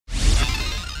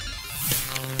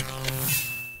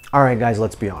Alright guys,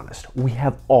 let's be honest. We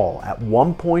have all, at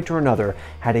one point or another,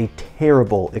 had a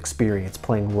terrible experience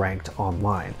playing ranked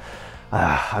online.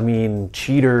 I mean,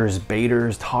 cheaters,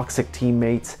 baiters, toxic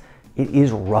teammates. It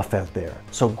is rough out there.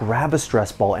 So grab a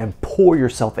stress ball and pour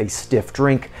yourself a stiff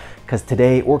drink, because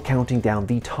today we're counting down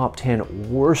the top 10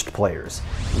 worst players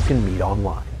you can meet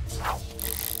online.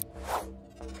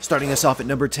 Starting us off at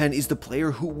number 10 is the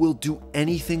player who will do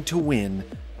anything to win,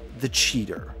 the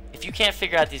cheater. If you can't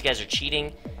figure out these guys are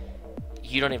cheating,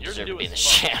 you don't even deserve to be in this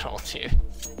channel, dude.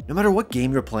 No matter what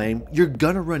game you're playing, you're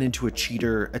gonna run into a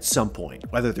cheater at some point,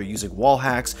 whether they're using wall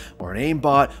hacks, or an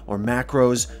aimbot, or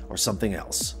macros, or something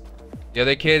else. The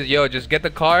other kids, yo, just get the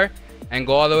car and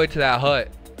go all the way to that hut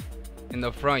in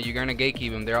the front. You're gonna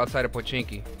gatekeep them. They're outside of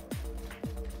Pochinki.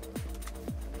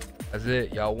 That's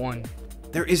it, y'all won.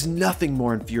 There is nothing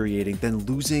more infuriating than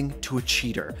losing to a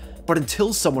cheater. But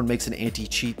until someone makes an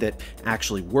anti-cheat that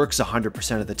actually works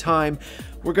 100% of the time,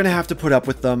 we're gonna have to put up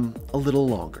with them a little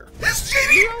longer. He's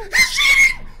cheating! He's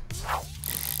cheating!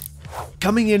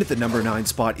 Coming in at the number 9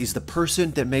 spot is the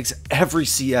person that makes every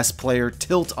CS player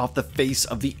tilt off the face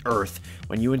of the earth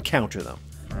when you encounter them.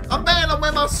 I'm banned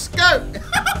with my scope!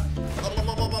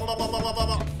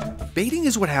 Baiting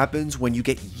is what happens when you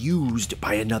get used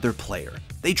by another player.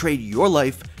 They trade your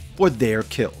life for their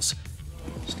kills.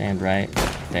 Stand right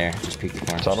there. Just peek the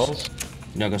corner. Tunnels?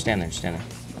 No, go stand there. Just stand there.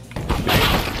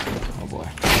 Oh boy.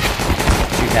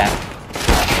 Shoot that.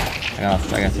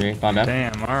 I got 3. Bomb down.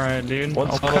 Damn, alright, dude. One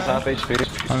tunnel's half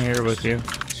HP. I'm here with you.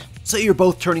 Say you're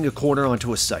both turning a corner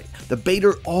onto a site. The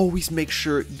baiter always makes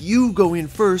sure you go in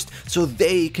first so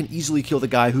they can easily kill the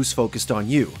guy who's focused on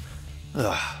you.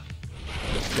 Ugh.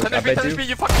 Look, I bet you.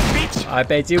 You fucking bitch. I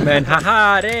bet you, man.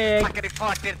 Haha, Rick.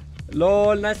 Fuckity it.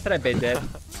 Lol, nice try, baiter.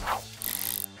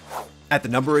 At the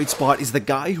number 8 spot is the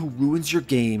guy who ruins your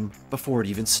game before it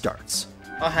even starts.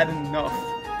 I had enough.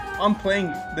 I'm playing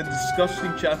the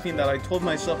disgusting champion that I told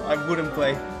myself I wouldn't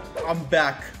play. I'm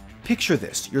back. Picture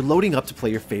this, you're loading up to play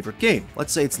your favorite game,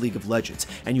 let's say it's League of Legends,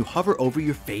 and you hover over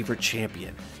your favorite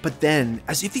champion. But then,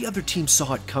 as if the other team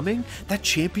saw it coming, that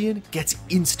champion gets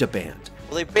insta-banned.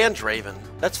 Well, they banned Draven.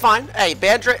 That's fine. Hey,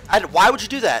 ban Draven. Why would you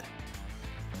do that?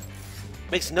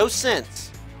 Makes no sense.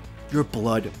 Your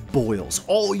blood boils.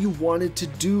 All you wanted to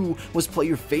do was play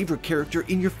your favorite character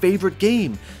in your favorite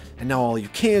game. And now all you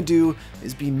can do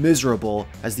is be miserable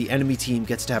as the enemy team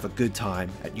gets to have a good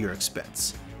time at your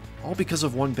expense. All because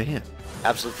of one ban.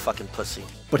 Absolute fucking pussy.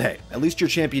 But hey, at least your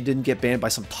champion didn't get banned by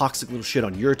some toxic little shit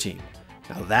on your team.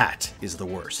 Now that is the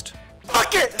worst.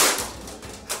 Fuck it!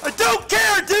 I don't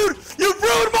care, dude! You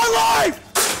ruined my life!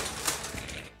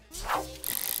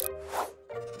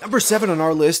 Number 7 on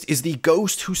our list is the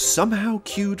ghost who somehow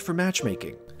queued for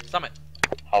matchmaking. Summit.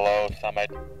 Hello,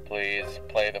 Summit. Please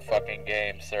play the fucking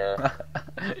game, sir.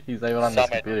 He's able on this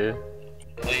computer.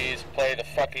 Please play the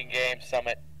fucking game,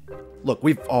 Summit. Look,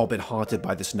 we've all been haunted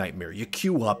by this nightmare. You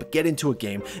queue up, get into a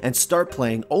game, and start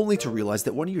playing only to realize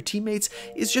that one of your teammates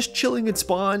is just chilling in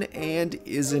spawn and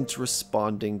isn't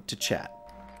responding to chat.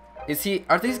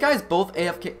 Are these guys both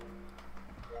AFK?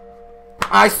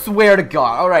 I swear to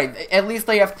God. Alright, at least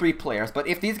they have 3 players, but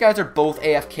if these guys are both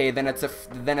AFK, then it's a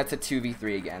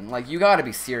 2v3 again. Like, you gotta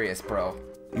be serious, bro.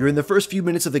 You're in the first few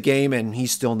minutes of the game and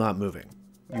he's still not moving.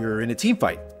 You're in a team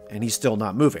fight and he's still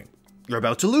not moving. You're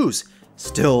about to lose.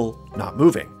 Still not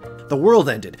moving. The world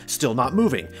ended, still not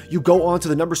moving. You go on to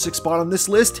the number 6 spot on this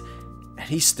list, and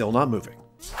he's still not moving.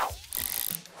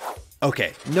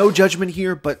 Okay, no judgment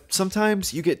here, but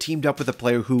sometimes you get teamed up with a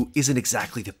player who isn't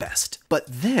exactly the best. But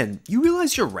then, you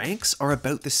realize your ranks are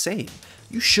about the same.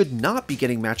 You should not be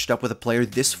getting matched up with a player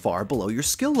this far below your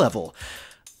skill level.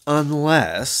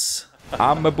 Unless...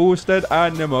 I'm a boosted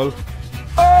animal.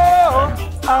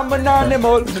 Oh, I'm an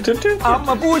animal. I'm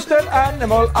a boosted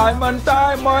animal. I'm a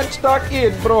diamond stuck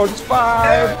in bronze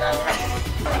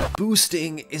 5.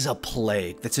 Boosting is a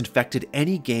plague that's infected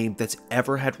any game that's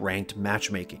ever had ranked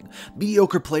matchmaking.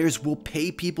 Mediocre players will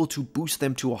pay people to boost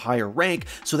them to a higher rank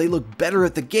so they look better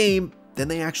at the game than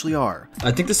they actually are.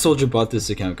 I think the soldier bought this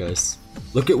account, guys.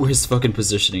 Look at where his fucking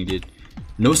positioning, dude.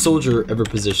 No soldier ever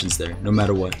positions there, no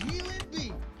matter what.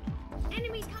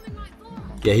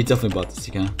 Yeah, he definitely bought this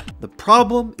account. The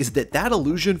problem is that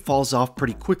illusion falls off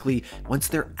pretty quickly once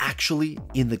they're actually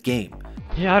in the game.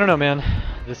 Yeah, I don't know, man.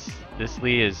 This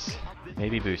Lee is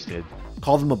maybe boosted.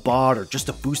 Call them a bot or just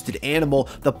a boosted animal.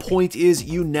 The point is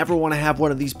you never want to have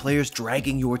one of these players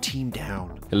dragging your team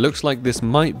down. It looks like this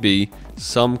might be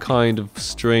some kind of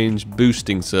strange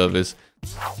boosting service.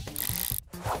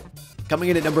 Coming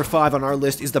in at number 5 on our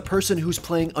list is the person who's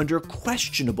playing under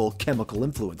questionable chemical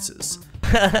influences.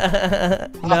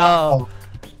 No.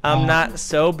 I'm not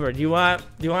sober. Do you want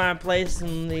to play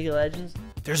some League of Legends?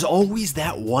 There's always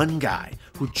that one guy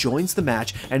who joins the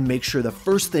match and makes sure the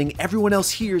first thing everyone else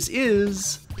hears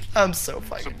is, I'm so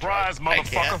fucking surprise,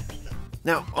 motherfucker.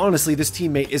 Now, honestly, this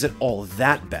teammate isn't all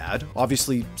that bad.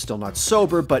 Obviously, still not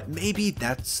sober, but maybe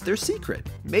that's their secret.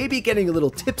 Maybe getting a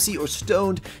little tipsy or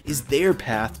stoned is their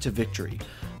path to victory.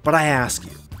 But I ask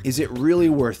you, is it really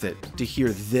worth it to hear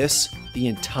this the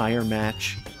entire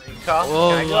match?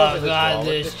 Oh my god,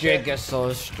 this drink is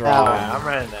so strong. I'm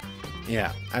running that.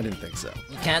 Yeah, I didn't think so.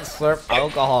 You can't slurp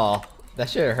alcohol. That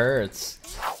shit hurts.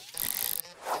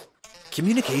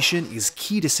 Communication is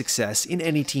key to success in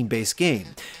any team-based game.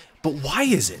 But why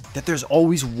is it that there's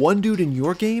always one dude in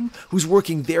your game who's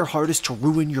working their hardest to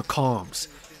ruin your comms?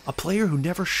 A player who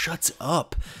never shuts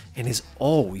up and is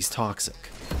always toxic.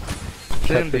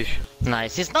 Sandwich.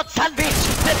 Nice, it's not sandwich!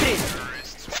 Sandwich!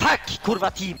 Fuck,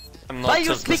 kurwa team! Why are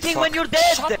you speaking when you're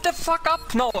dead? Shut the fuck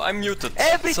up! No, I'm muted.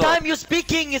 Every time you're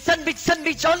speaking,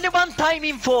 sandwich, only one time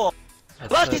info!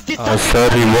 What is this I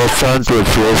said he was sandwich,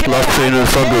 he was not seen as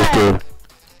sandwich.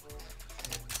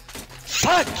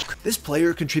 Fuck! This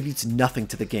player contributes nothing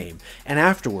to the game, and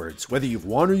afterwards, whether you've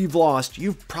won or you've lost,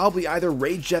 you've probably either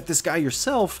raged at this guy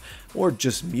yourself, or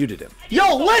just muted him.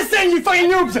 Yo, listen, you fucking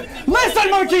noobs!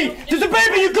 Listen, monkey! There's a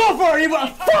baby you go for!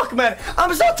 Fuck, man!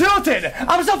 I'm so tilted!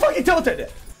 I'm so fucking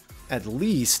tilted! At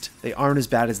least, they aren't as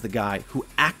bad as the guy who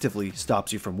actively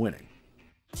stops you from winning.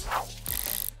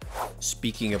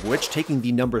 Speaking of which, taking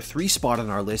the number 3 spot on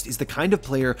our list is the kind of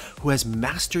player who has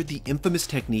mastered the infamous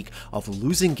technique of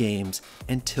losing games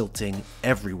and tilting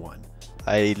everyone.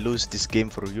 I lose this game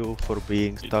for you for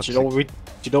being toxic. Do you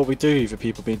know what we do for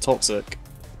people being toxic?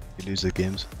 You lose the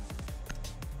games.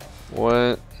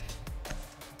 What?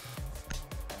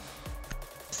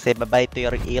 Say bye-bye to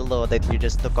your elo that you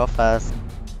just took off us.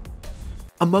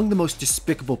 Among the most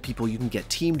despicable people you can get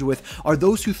teamed with are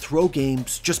those who throw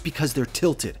games just because they're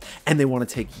tilted and they want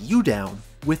to take you down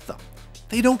with them.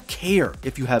 They don't care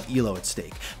if you have elo at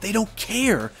stake. They don't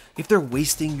care if they're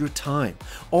wasting your time.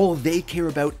 All they care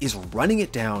about is running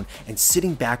it down and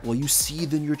sitting back while you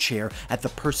seethe in your chair at the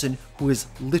person who is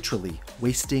literally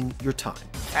wasting your time.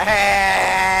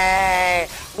 Hey,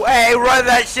 run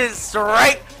that shit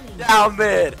straight down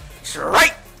mid.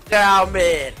 Straight down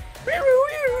mid.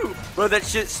 Run that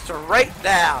shit straight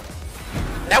down.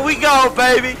 There we go,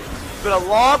 baby. It's been a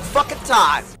long fucking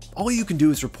time. All you can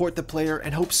do is report the player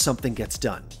and hope something gets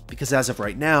done, because as of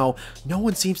right now, no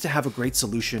one seems to have a great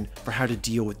solution for how to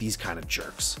deal with these kind of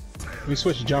jerks. We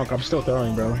switched junk, I'm still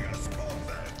throwing, bro.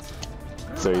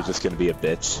 So you're just gonna be a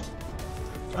bitch?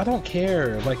 I don't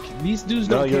care, like, these dudes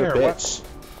don't care. No, you're a bitch.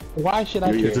 Why should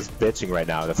I care? You're just bitching right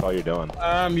now, that's all you're doing.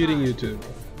 I'm muting YouTube.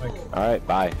 Alright,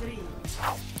 bye.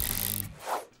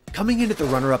 Coming in at the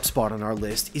runner-up spot on our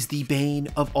list is the bane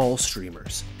of all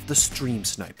streamers, the Stream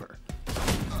Sniper.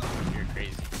 You're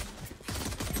crazy.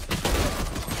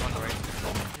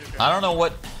 I don't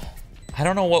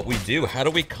know what we do. How do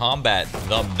we combat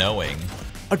them knowing?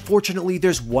 Unfortunately,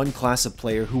 there's one class of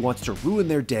player who wants to ruin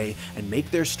their day and make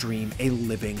their stream a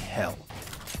living hell.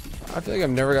 I feel like I've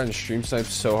never gotten stream sniped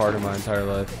so hard in my entire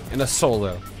life. In a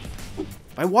solo.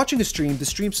 By watching a stream, the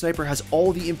Stream Sniper has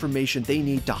all the information they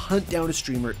need to hunt down a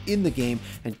streamer in the game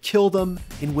and kill them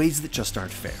in ways that just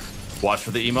aren't fair. Watch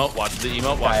for the emote, watch for the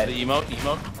emote, watch for the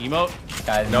emote.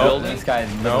 Guys, no. This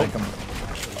guy's no.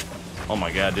 Oh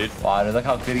my god, dude. Wow, dude, look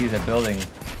how good he is at building.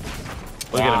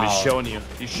 Look at him, he's showing you.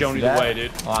 He's showing you the way,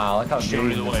 dude. Wow, look how good showing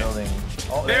he's you the at way. building.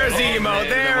 Oh, There's the emote,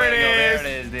 there it is! There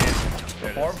it is,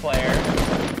 dude.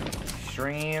 4-player.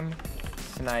 Stream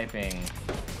sniping.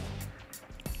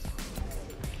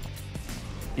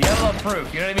 You gotta love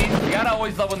proof, you know what I mean? You gotta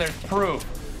always love when there's proof.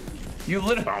 You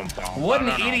literally, what an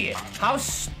idiot. How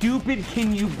stupid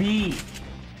can you be?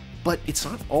 But it's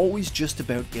not always just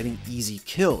about getting easy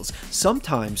kills.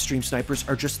 Sometimes Stream Snipers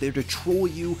are just there to troll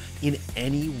you in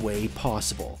any way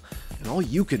possible. And all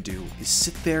you can do is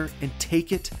sit there and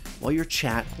take it while your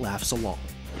chat laughs along.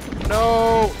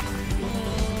 No!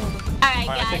 Alright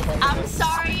guys, I'm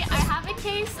sorry, I have a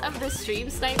case of the Stream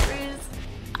Snipers.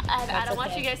 I don't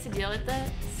want you guys to deal with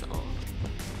it, so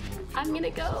I'm gonna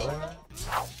go.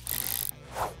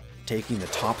 Taking the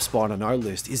top spot on our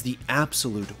list is the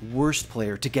absolute worst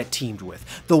player to get teamed with.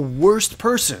 The worst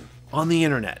person on the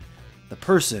internet. The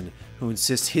person who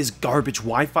insists his garbage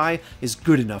Wi-Fi is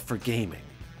good enough for gaming.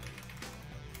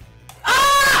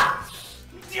 Ah!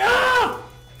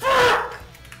 Fuck!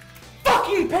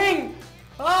 Fucking ping!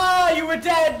 Ah, you were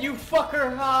dead, you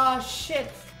fucker! Ah,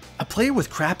 shit! A player with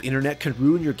crap internet can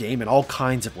ruin your game in all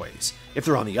kinds of ways. If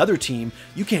they're on the other team,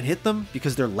 you can't hit them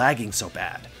because they're lagging so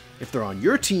bad. If they're on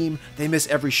your team, they miss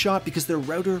every shot because their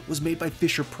router was made by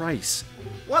Fisher-Price.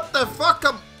 What the fuck?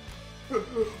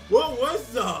 What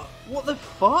was that? What the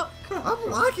fuck?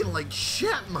 I'm lagging like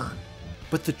shit, man.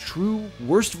 But the true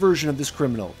worst version of this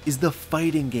criminal is the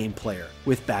fighting game player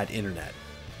with bad internet.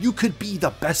 You could be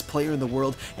the best player in the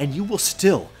world and you will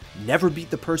still never beat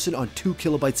the person on 2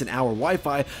 kilobytes an hour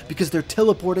Wi-Fi because they're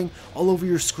teleporting all over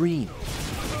your screen.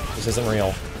 This isn't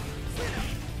real.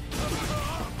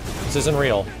 This isn't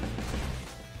real.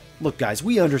 Look guys,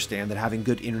 we understand that having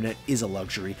good internet is a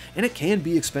luxury and it can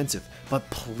be expensive, but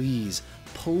please,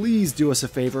 please do us a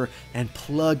favor and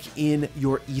plug in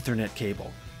your Ethernet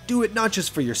cable. Do it not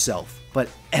just for yourself, but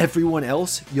everyone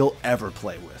else you'll ever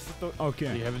play with. Okay.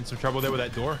 Are you having some trouble there with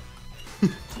that door?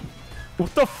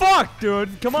 What the fuck,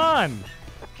 dude? Come on.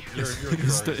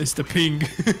 It's the ping.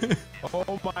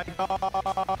 Oh my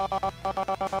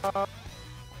god.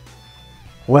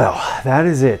 Well, that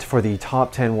is it for the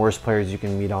top 10 worst players you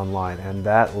can meet online, and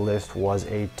that list was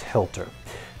a tilter.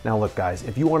 Now look guys,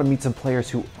 if you want to meet some players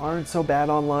who aren't so bad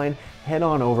online, head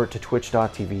on over to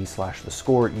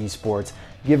twitch.tv/theScore esports,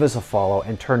 give us a follow,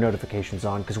 and turn notifications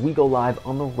on because we go live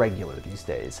on the regular these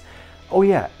days. Oh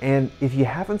yeah, and if you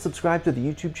haven't subscribed to the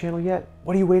YouTube channel yet,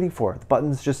 what are you waiting for? The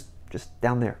button's just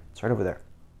down there. It's right over there.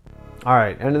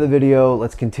 Alright, end of the video.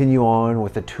 Let's continue on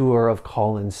with a tour of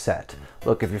Colin's set.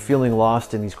 Look, if you're feeling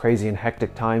lost in these crazy and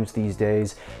hectic times these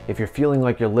days, if you're feeling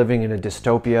like you're living in a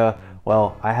dystopia,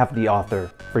 well, I have the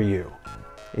author for you.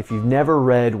 If you've never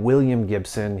read William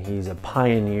Gibson, he's a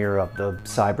pioneer of the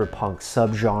cyberpunk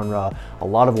subgenre. A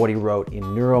lot of what he wrote in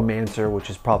Neuromancer, which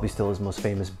is probably still his most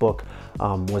famous book,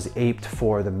 was aped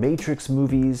for the Matrix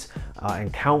movies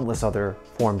and countless other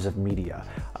forms of media.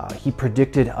 He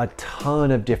predicted a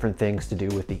ton of different things to do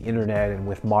with the internet and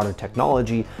with modern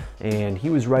technology, and he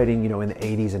was writing, in the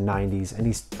 80s and 90s, and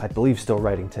he's, I believe, still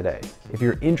writing today. If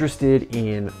you're interested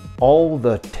in all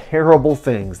the terrible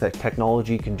things that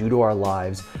technology can do to our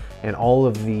lives and all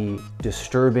of the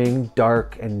disturbing,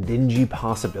 dark, and dingy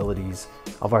possibilities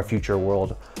of our future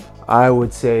world, I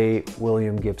would say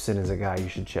William Gibson is a guy you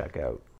should check out.